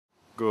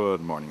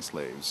Good morning,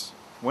 slaves.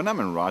 When I'm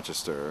in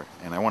Rochester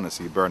and I want to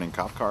see burning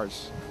cop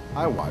cars,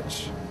 I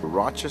watch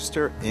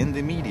Rochester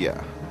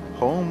Indymedia,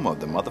 home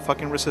of the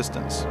motherfucking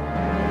resistance.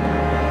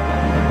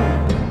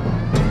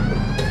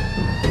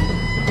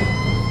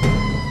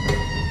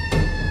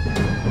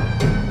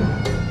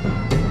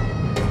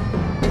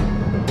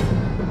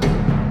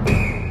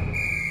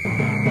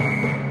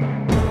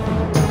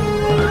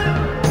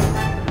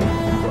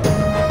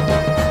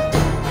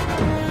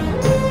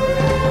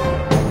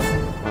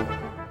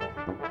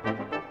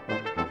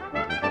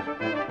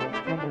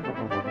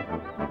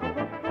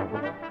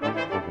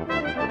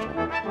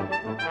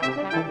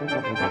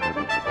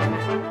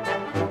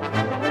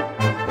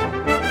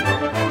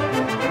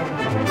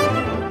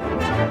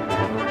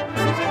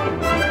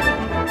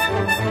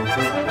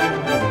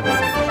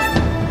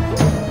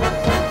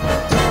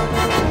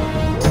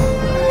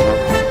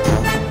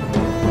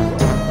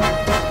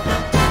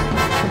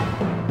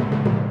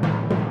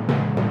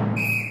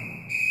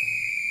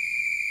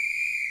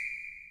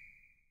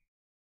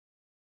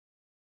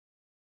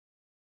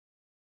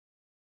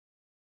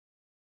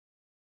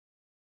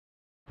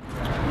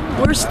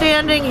 We're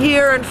standing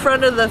here in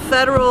front of the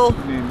federal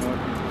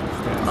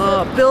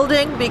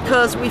building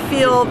because we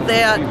feel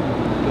that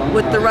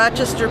with the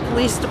Rochester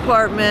Police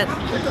Department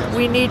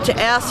we need to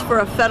ask for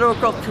a federal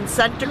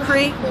consent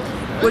decree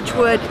which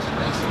would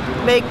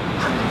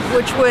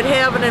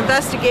have an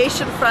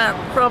investigation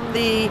from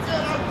the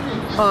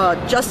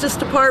Justice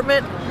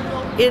Department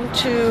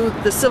into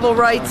the civil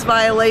rights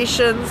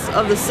violations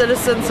of the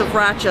citizens of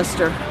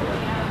Rochester.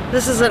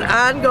 This is an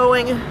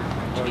ongoing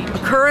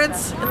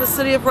occurrence in the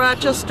city of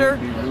Rochester,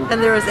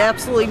 and there is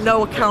absolutely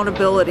no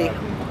accountability.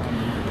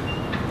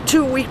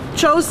 We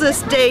chose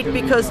this date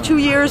because 2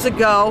 years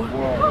ago,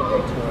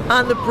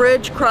 on the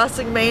bridge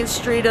crossing Main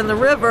Street and the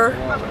river,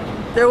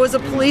 there was a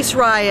police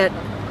riot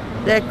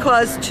that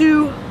caused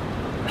 2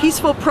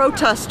 peaceful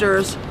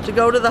protesters to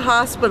go to the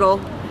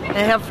hospital and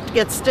have to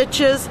get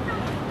stitches,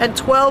 and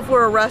 12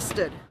 were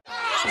arrested.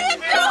 How do you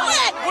do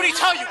it? What do you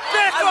tell you?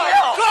 Back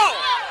up! Go!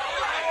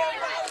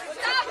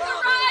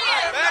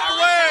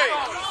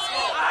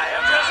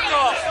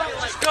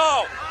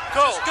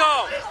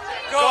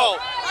 Go.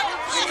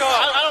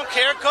 I don't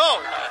care.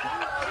 Go.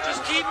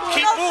 Just keep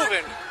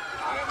moving.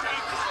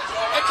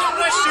 I can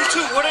arrest you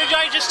too. What did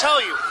I just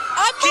tell you?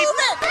 I'm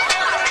moving.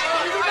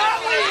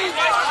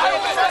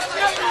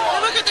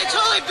 Look at, they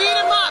totally beat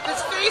him up.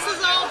 His face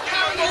is all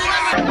pounded.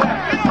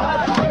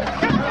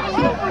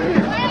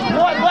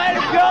 What? Let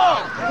it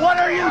go. What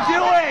are you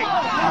doing?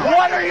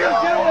 What are you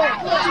doing?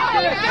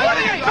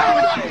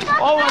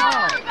 Oh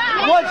wow.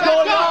 What's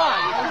going on?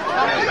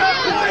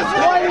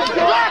 What is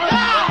going on?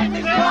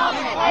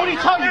 What are you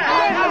talking about?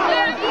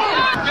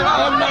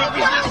 I'm not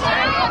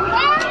resisting.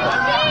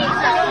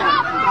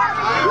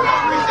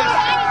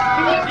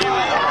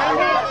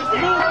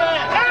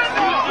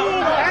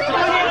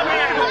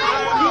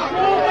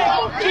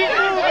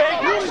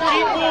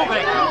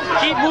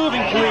 Keep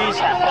moving, please.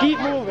 Keep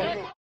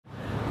moving.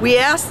 We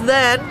asked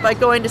then, by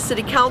going to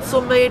city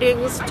council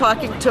meetings,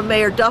 talking to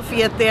Mayor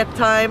Duffy at that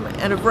time,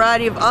 and a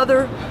variety of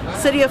other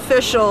city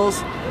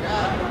officials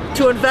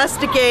to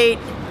investigate,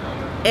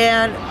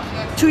 and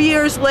 2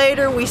 years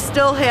later we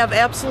still have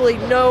absolutely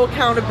no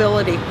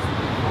accountability,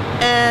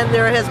 and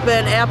there has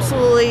been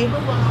absolutely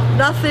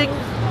nothing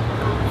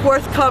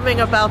forthcoming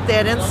about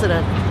that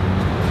incident.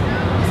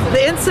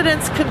 The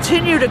incidents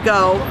continue to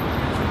go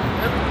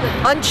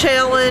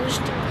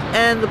unchallenged,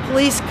 and the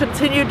police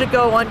continue to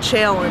go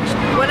unchallenged.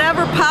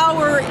 Whenever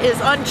power is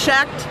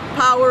unchecked,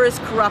 power is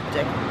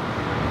corrupting,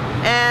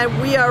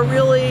 and we are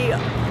really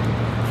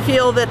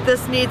feel that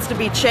this needs to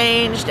be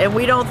changed, and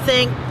we don't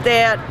think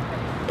that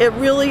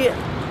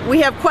we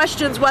have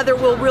questions whether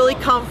it will really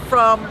come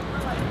from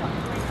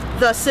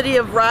the city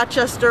of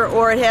Rochester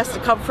or it has to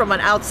come from an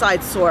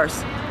outside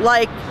source,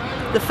 like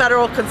the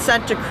federal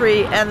consent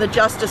decree and the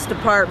Justice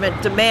Department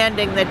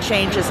demanding that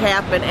changes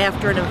happen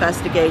after an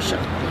investigation.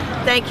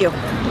 Thank you.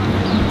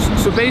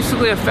 So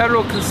basically a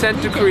federal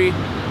consent decree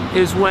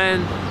is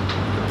when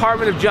the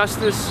Department of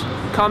Justice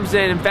comes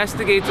in,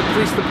 investigates the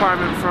police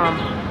department from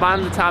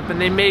bottom to top, and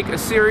they make a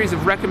series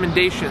of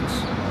recommendations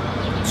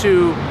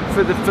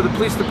for the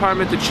police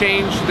department to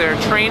change their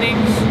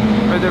trainings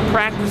or their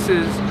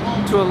practices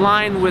to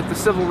align with the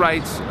civil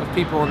rights of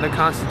people in the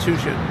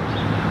Constitution.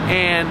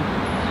 And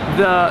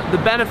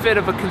the benefit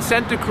of a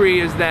consent decree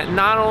is that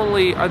not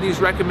only are these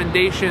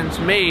recommendations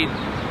made,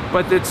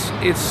 but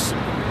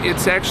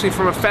it's actually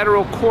from a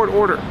federal court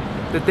order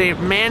that they have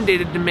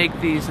mandated to make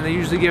these, and they're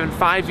usually given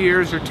 5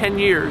 years or 10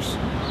 years.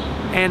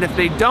 And if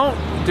they don't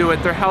do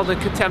it, they're held in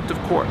contempt of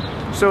court.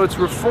 So it's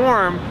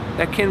reform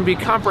that can be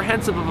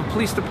comprehensive of a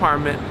police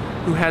department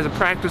who has a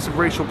practice of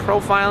racial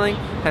profiling,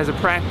 has a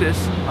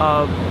practice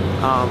of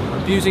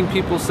abusing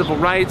people's civil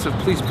rights, of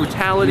police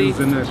brutality,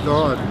 abusing their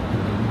authority,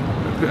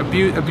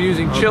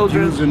 abusing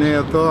children,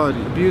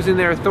 abusing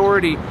their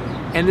authority,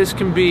 and this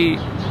can be,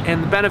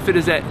 and the benefit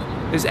is that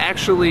is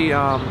actually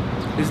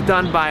is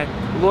done by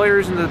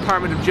lawyers in the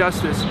Department of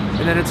Justice,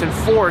 and then it's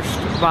enforced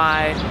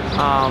by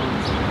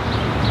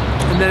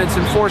then it's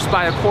enforced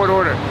by a court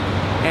order.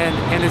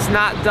 And it's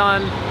not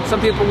done, some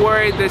people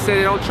worry, they say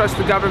they don't trust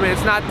the government.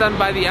 It's not done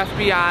by the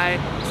FBI,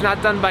 it's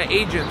not done by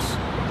agents.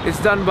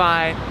 It's done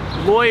by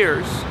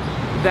lawyers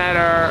that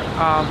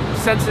are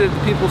sensitive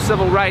to people's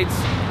civil rights,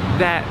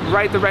 that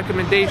write the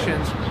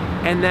recommendations.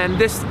 And then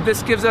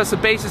this gives us a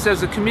basis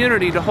as a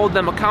community to hold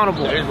them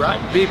accountable. That is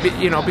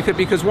right.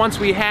 Because once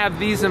we have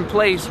these in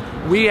place,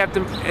 we have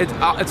to.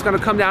 It's going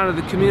to come down to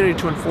the community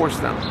to enforce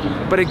them.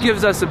 But it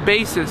gives us a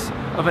basis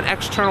of an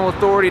external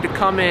authority to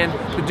come in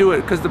to do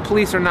it, because the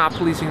police are not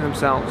policing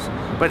themselves.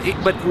 But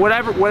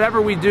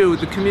whatever we do,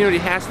 the community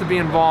has to be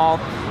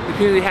involved. The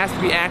community has to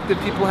be active.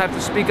 People have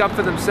to speak up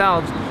for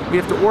themselves. We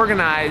have to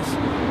organize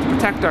to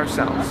protect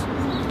ourselves.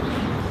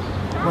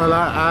 Well,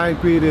 I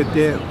agree that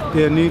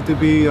there needs to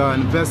be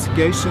an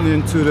investigation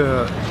into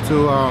the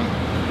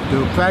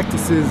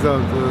practices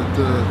of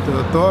the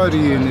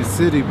authority in the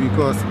city,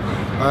 because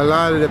a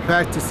lot of the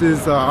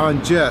practices are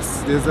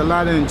unjust. There's a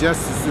lot of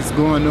injustices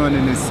going on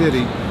in the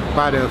city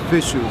by the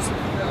officials.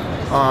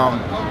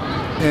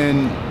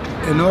 And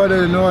in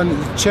order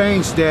to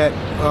change that,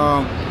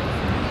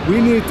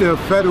 we need the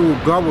federal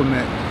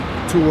government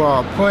to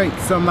appoint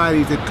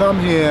somebody to come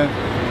here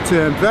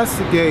to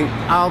investigate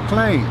our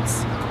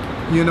claims.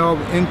 You know,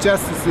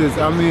 injustices.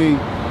 I mean,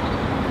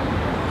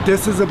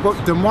 this is a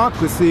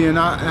democracy, and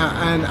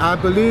I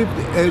believe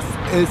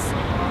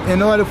it's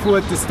in order for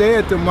it to stay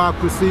a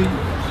democracy,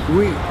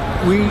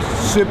 we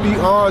should be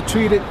all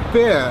treated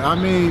fair. I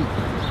mean,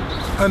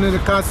 under the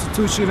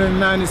Constitution of the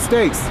United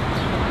States,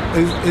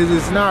 it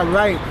is not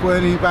right for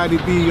anybody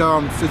to be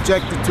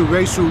subjected to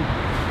racial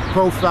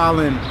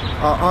profiling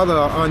or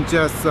other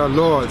unjust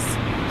laws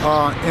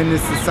in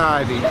this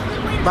society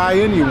by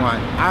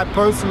anyone. I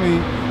personally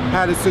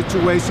had a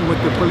situation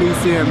with the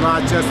police here in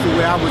Rochester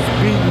where I was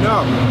beaten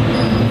up,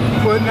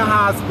 put in the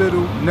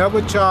hospital,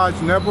 never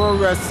charged, never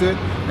arrested,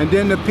 and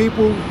then the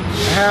people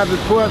have the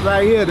report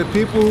right here. The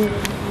people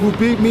who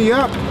beat me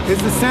up is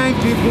the same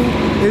people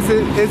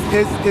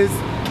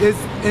is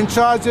in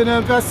charge of the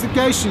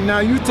investigation. Now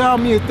you tell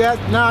me if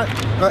that's not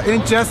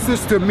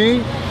injustice to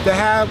me to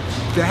have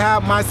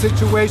my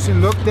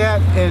situation looked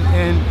at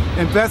and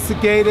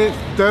investigated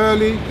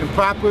thoroughly and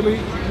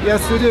properly.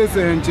 Yes, it is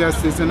an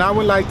injustice, and I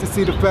would like to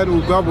see the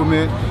federal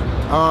government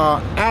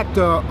act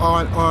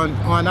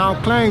on our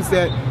claims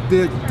that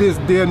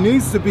there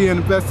needs to be an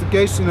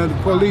investigation of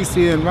the police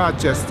here in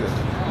Rochester.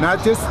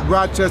 Not just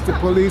Rochester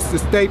Police, the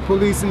state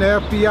police and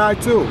the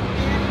FBI too.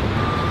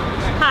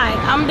 Hi,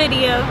 I'm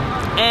Lydia,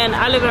 and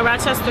I live in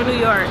Rochester, New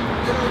York.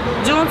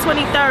 June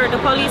 23rd, the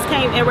police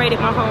came and raided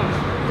my home.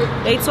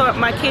 They tore up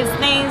my kids'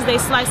 things, they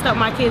sliced up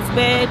my kids'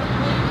 bed.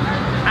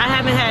 I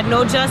haven't had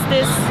no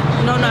justice,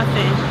 no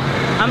nothing.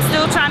 I'm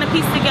still trying to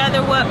piece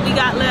together what we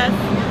got left,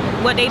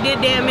 what they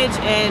did damage,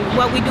 and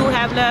what we do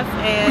have left.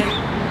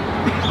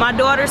 And my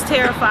daughter's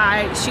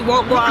terrified. She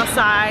won't go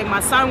outside. My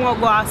son won't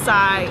go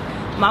outside.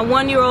 My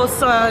 1-year-old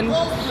son,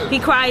 he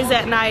cries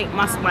at night.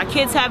 My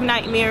kids have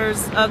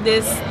nightmares of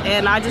this,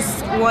 and I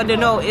just wanted to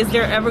know, is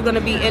there ever going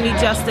to be any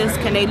justice?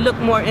 Can they look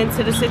more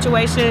into the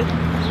situation?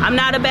 I'm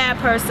not a bad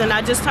person.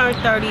 I just turned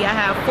 30. I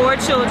have 4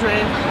 children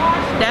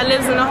that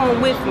lives in the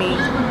home with me.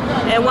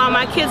 And while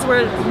my kids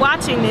were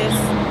watching this,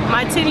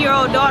 my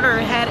 10-year-old daughter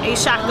had a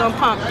shotgun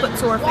pump put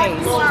to her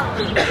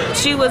face.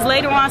 She was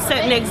later on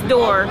sat next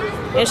door,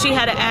 and she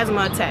had an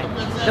asthma attack.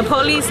 The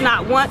police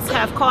not once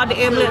have called the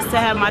ambulance to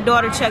have my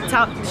daughter checked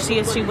out.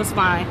 She was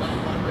fine.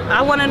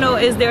 I want to know,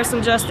 is there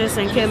some justice,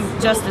 and can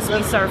justice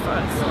be served for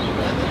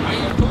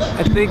us?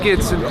 I think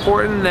it's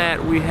important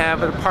that we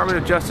have a Department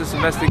of Justice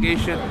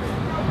investigation,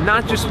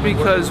 not just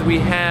because we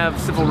have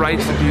civil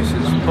rights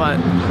abuses, but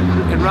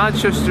in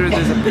Rochester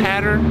there's a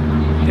pattern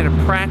and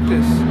a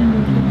practice,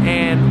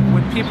 and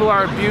when people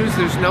are abused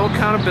there's no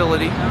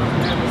accountability.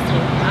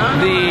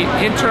 The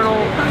internal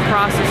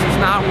process is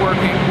not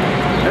working.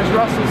 As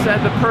Russell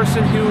said, the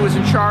person who was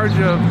in charge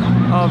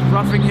of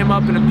roughing him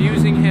up and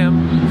abusing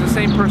him is the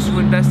same person who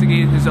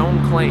investigated his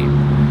own claim.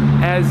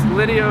 As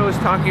Lydia was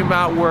talking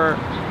about, where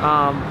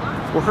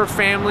her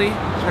family,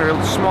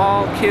 her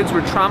small kids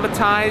were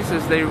traumatized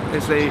as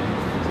they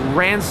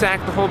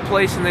ransacked the whole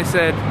place, and they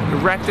said,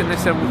 wrecked it, and they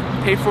said,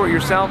 pay for it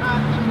yourself.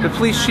 The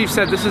police chief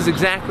said, this is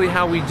exactly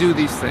how we do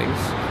these things,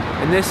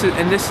 and this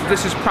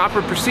is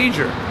proper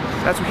procedure.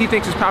 That's what he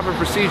thinks is proper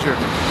procedure.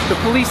 The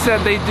police said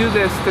they do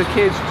this to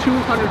kids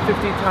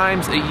 250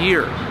 times a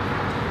year,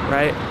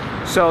 right?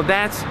 So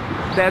that's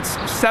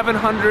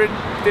 700.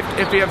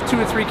 If you have 2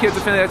 or 3 kids,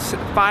 that's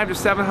 500 to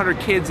 700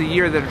 kids a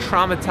year that are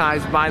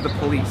traumatized by the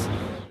police.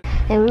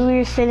 And we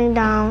were sitting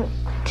down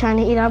trying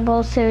to eat our bowl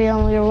of cereal,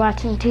 and we were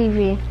watching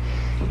TV.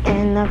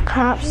 And the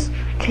cops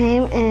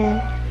came in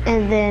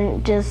and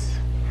then just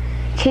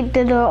kicked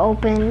the door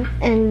open,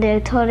 and they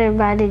told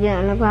everybody to get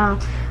on the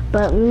ground.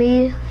 But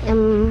me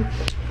and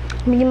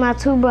my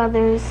 2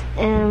 brothers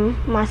and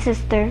my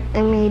sister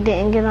and me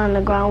didn't get on the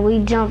ground.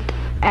 We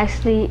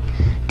actually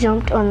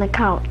jumped on the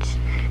couch.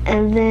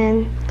 And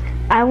then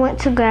I went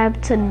to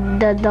grab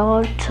the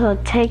dog to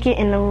take it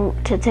in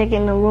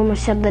the room and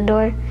shut the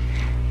door.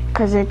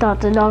 because they thought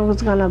the dog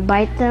was gonna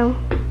bite them.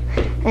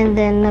 And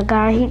then the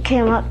guy, he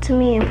came up to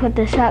me and put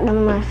the shotgun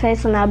in my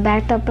face, and I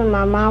backed up in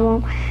my mom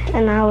room,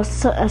 and I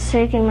was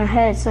shaking my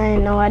head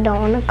saying, no, I don't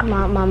want to come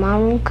out my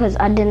mom room because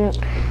I didn't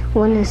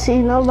want to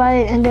see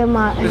nobody. And then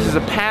This is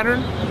a pattern,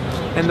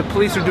 and the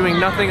police are doing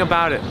nothing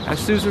about it. As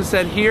Susan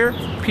said here,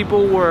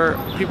 people were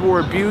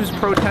abused,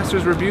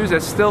 protesters were abused.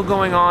 That's still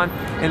going on,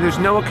 and there's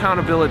no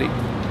accountability.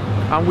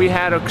 We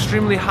had an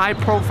extremely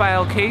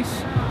high-profile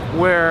case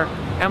where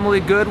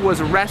Emily Good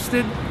was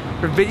arrested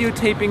for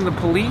videotaping the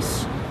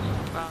police.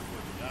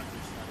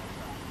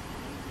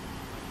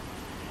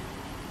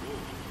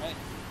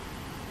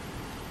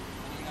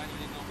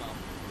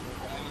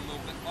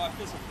 Oh, I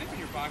feel some pick in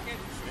your pocket.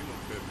 Ain't no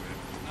pip, man.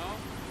 No?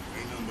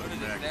 Ain't nothing but What a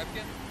is it, napkin.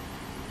 napkin?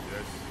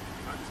 Yes.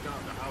 I just got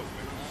out the house,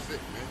 man. I'm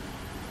sick, man.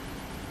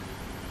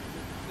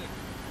 Sick.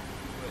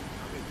 Good.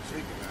 I've been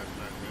drinking last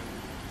night, man.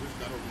 Just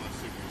got over my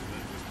sickness,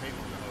 man. Just came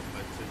out the house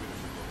like 10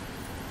 minutes ago.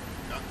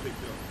 Got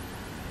picked up.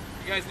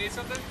 You guys need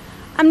something?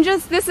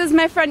 This is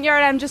my front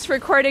yard. I'm just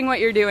recording what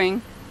you're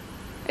doing.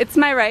 It's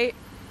my right.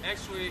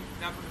 Actually,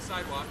 not from the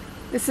sidewalk.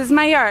 This is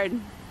my yard.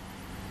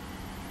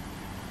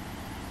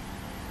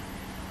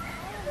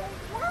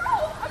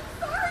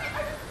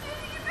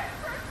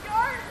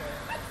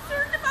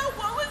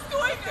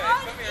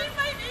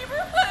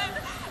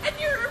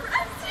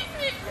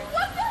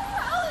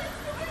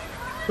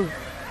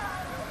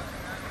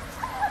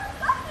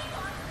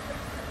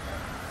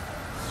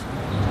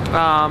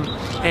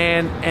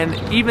 And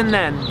even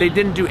then, they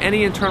didn't do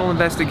any internal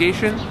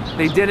investigation.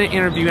 They didn't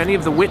interview any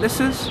of the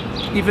witnesses,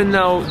 even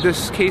though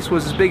this case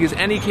was as big as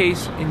any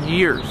case in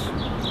years,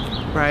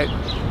 right?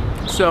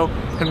 So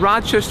in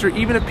Rochester,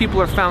 even if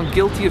people are found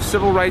guilty of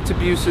civil rights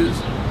abuses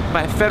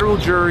by a federal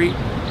jury,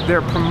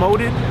 they're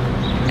promoted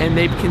and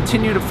they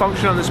continue to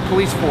function on this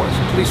police force.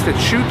 Police that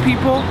shoot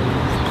people,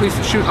 police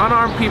that shoot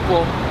unarmed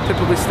people,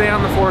 typically stay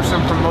on the force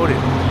and promoted.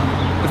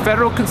 The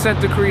federal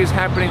consent decree is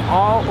happening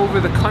all over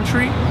the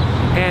country,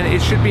 and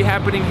it should be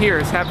happening here.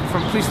 It's happening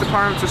from police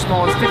departments as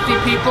small as 50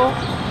 people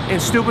in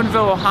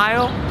Steubenville,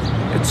 Ohio,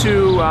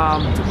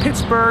 to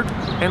Pittsburgh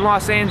and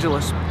Los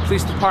Angeles,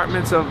 police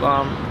departments of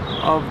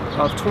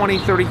 20,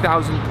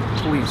 30,000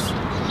 police.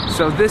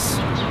 So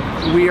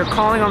we are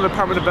calling on the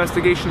Department of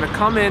Investigation to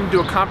come in,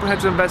 do a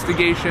comprehensive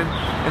investigation,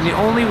 and the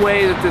only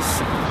way that this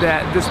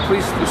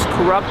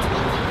corrupt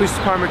police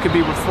department could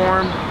be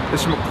reformed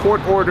is from a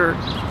court order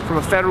from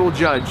a federal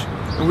judge.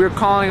 And we're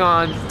calling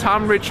on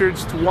Tom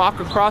Richards to walk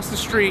across the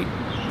street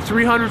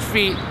 300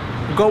 feet,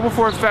 go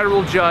before a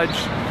federal judge,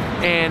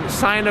 and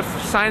sign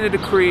a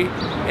decree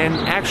and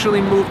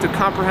actually move to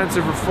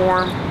comprehensive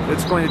reform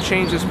that's going to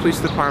change this police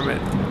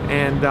department.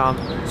 And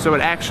so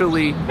it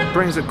actually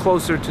brings it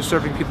closer to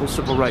serving people's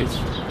civil rights.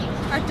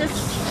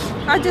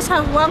 I just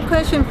have one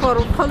question for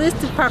police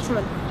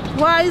department.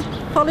 Why is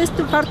police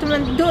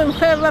department doing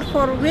favor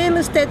for real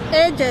estate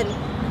agent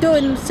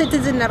doing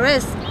citizen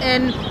arrest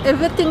and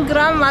everything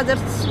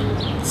grandmothers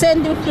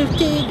sending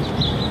 50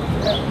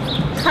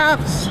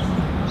 cops?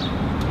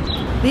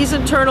 These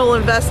internal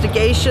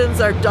investigations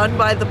are done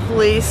by the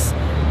police,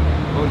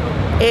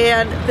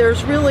 and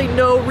there's really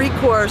no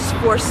recourse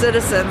for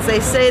citizens. They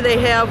say they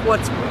have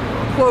what's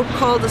quote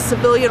called a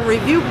civilian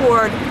review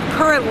board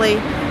currently,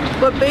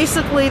 but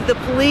basically the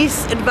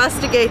police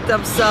investigate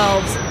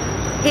themselves,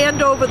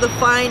 hand over the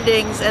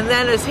findings, and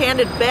then is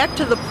handed back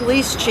to the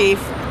police chief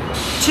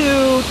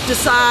to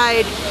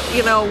decide,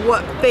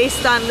 what,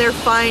 based on their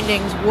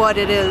findings, what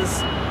it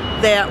is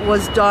that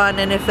was done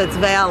and if it's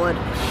valid.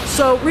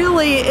 So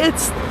really,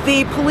 it's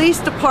the police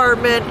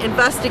department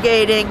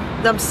investigating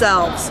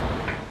themselves.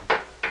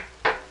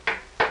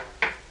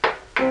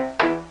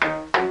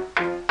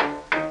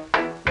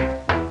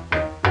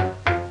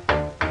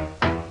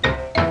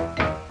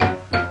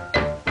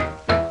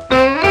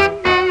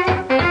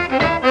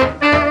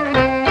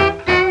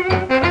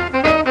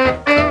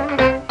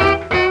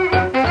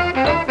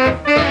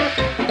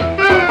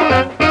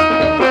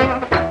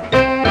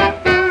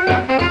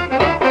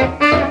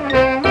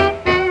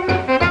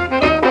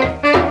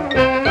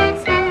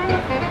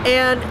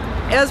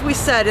 As we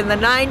said, in the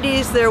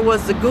 90s there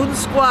was the goon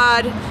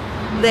squad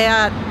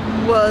that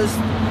was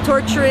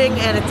torturing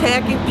and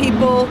attacking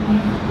people.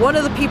 One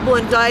of the people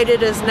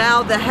indicted is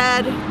now the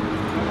head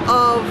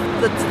of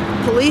the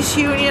police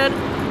union.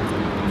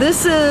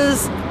 This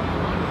is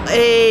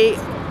a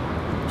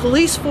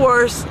police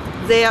force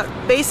that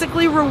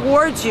basically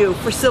rewards you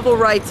for civil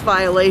rights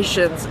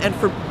violations and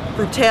for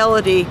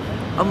brutality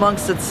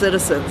amongst its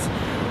citizens.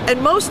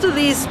 And most of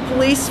these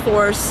police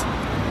force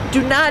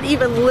do not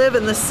even live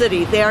in the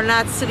city. They are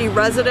not city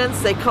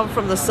residents. They come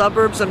from the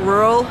suburbs and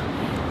rural,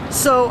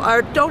 so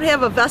don't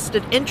have a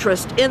vested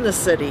interest in the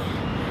city.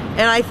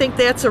 And I think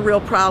that's a real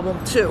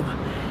problem too.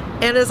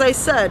 And as I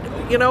said,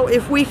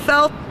 if we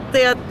felt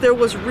that there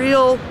was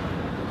real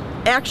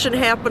action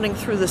happening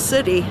through the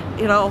city,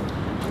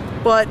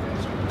 but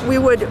we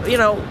would,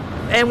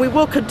 and we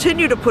will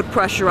continue to put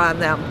pressure on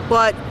them,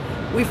 but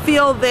we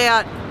feel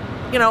that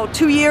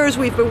 2 years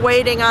we've been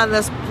waiting on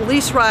this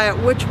police riot,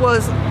 which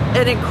was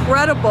an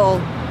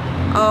incredible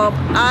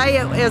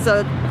I, as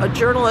a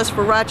journalist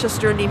for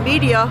Rochester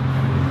Indymedia,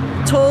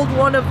 told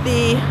one of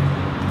the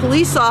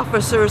police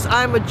officers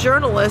I'm a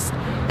journalist,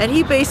 and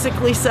he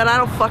basically said, I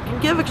don't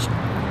fucking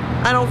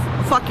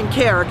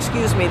care,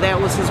 excuse me, that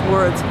was his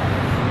words.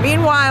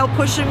 Meanwhile,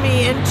 pushing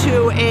me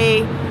into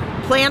a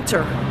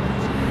planter.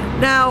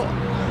 Now,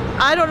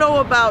 I don't know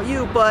about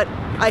you, but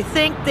I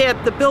think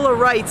that the Bill of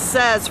Rights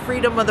says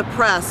freedom of the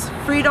press,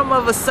 freedom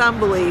of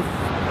assembly,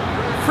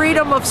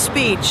 freedom of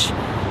speech,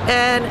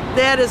 and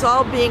that is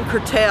all being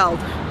curtailed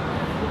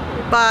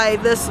by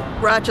this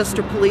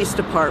Rochester Police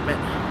Department.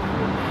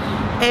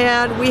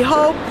 And we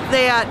hope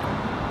that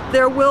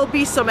there will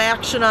be some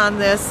action on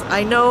this.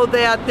 I know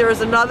that there's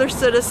another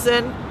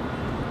citizen,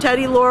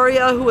 Teddy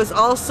Loria, who is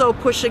also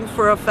pushing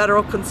for a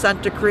federal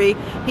consent decree.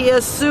 He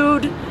has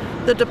sued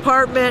the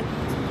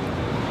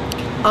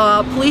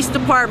police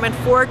department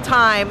 4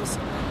 times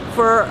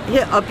for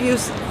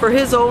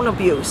his own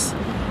abuse,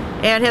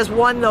 and has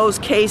won those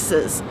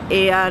cases,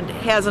 and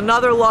has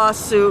another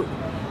lawsuit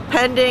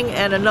pending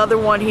and another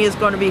one he is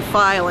going to be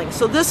filing.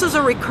 So this is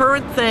a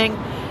recurrent thing.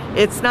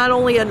 It's not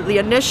only the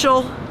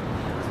initial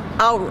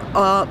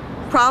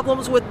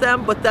problems with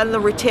them, but then the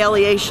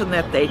retaliation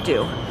that they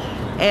do.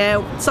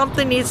 And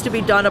something needs to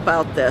be done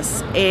about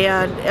this.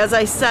 And as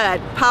I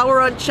said, power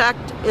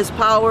unchecked is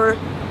power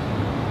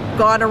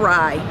gone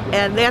awry.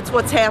 And that's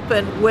what's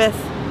happened with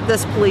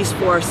this police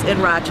force in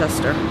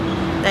Rochester.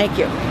 Thank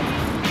you.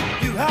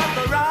 You have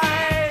the right.